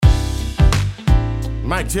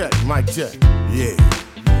Mic check, mic check. Yeah.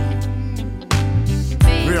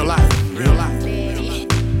 Real life, real life.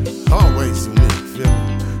 Always unique, feel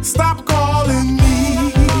me? Stop calling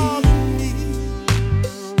me.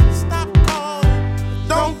 Stop calling.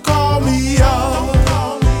 Don't call me up.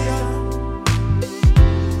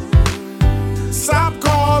 Stop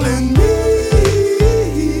calling me.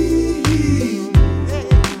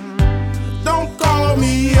 Don't call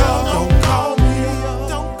me up. Don't call me up.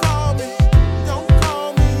 Don't call me. Don't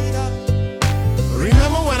call me up.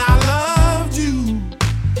 Remember when I loved you?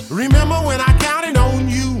 Remember when I counted on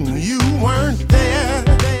you? You weren't there.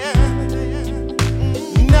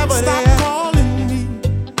 Never stop calling me.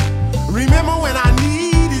 Remember when I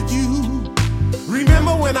needed you?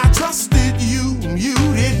 Remember when I trusted you? You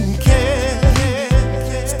didn't care.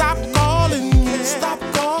 Stop calling me. Stop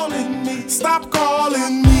calling me. Stop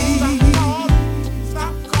calling me.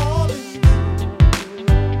 Stop calling me.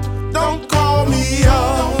 Don't call me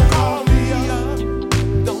up. Don't call me up.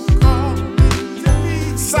 Don't call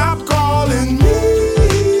me. Stop calling me.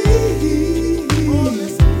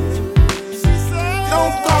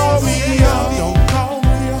 Don't call me up. Don't call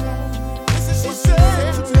me up. She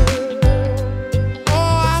said to me, oh,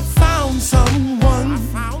 I found someone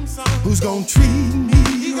who's gonna treat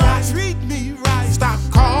me right. Treat me right. Stop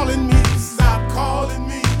calling me. Stop calling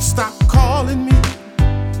me. Stop calling me.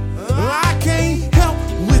 I can't help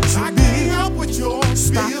with you. I can't help with your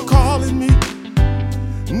Stop calling me.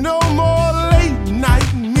 No more late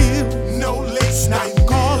night meal. No late night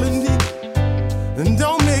calling me. And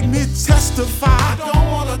don't make me testify. I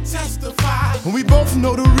don't wanna testify. We both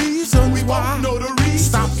know the reason. We both know the reason.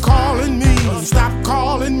 Stop calling me. Stop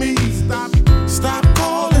calling me. Stop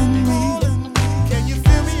calling me. Can you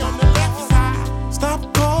feel me on the left side?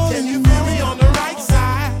 Stop calling me. Can you feel me on the right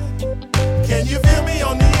side? Can you feel me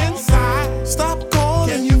on the inside? Stop calling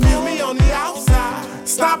me. Can you feel me on the outside?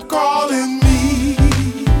 Stop calling me.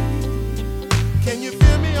 Can you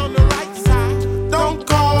feel me on the right side? Don't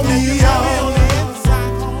call me up.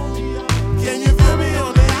 Can you feel me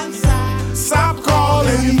on the outside? Stop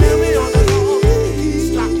calling me.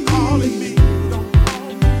 Stop calling me.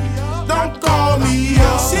 Don't call me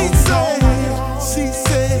up. She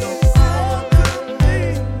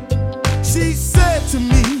said to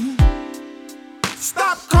me,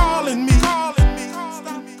 stop calling me.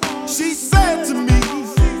 She said to me,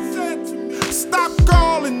 stop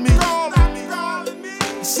calling me.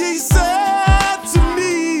 She said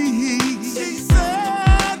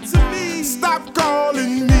to me, stop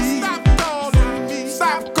calling me.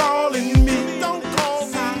 Stop calling me. Don't call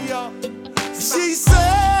me up. She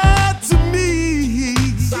said to me,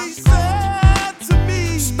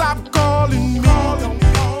 stop calling me.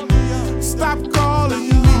 Stop calling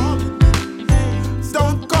me.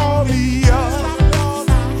 Don't call me up.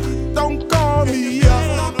 Don't call me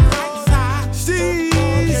up.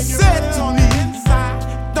 She said to me,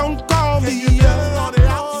 don't call me up.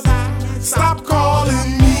 Stop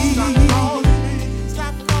calling me.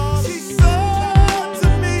 She said to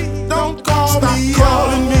me, don't call me up.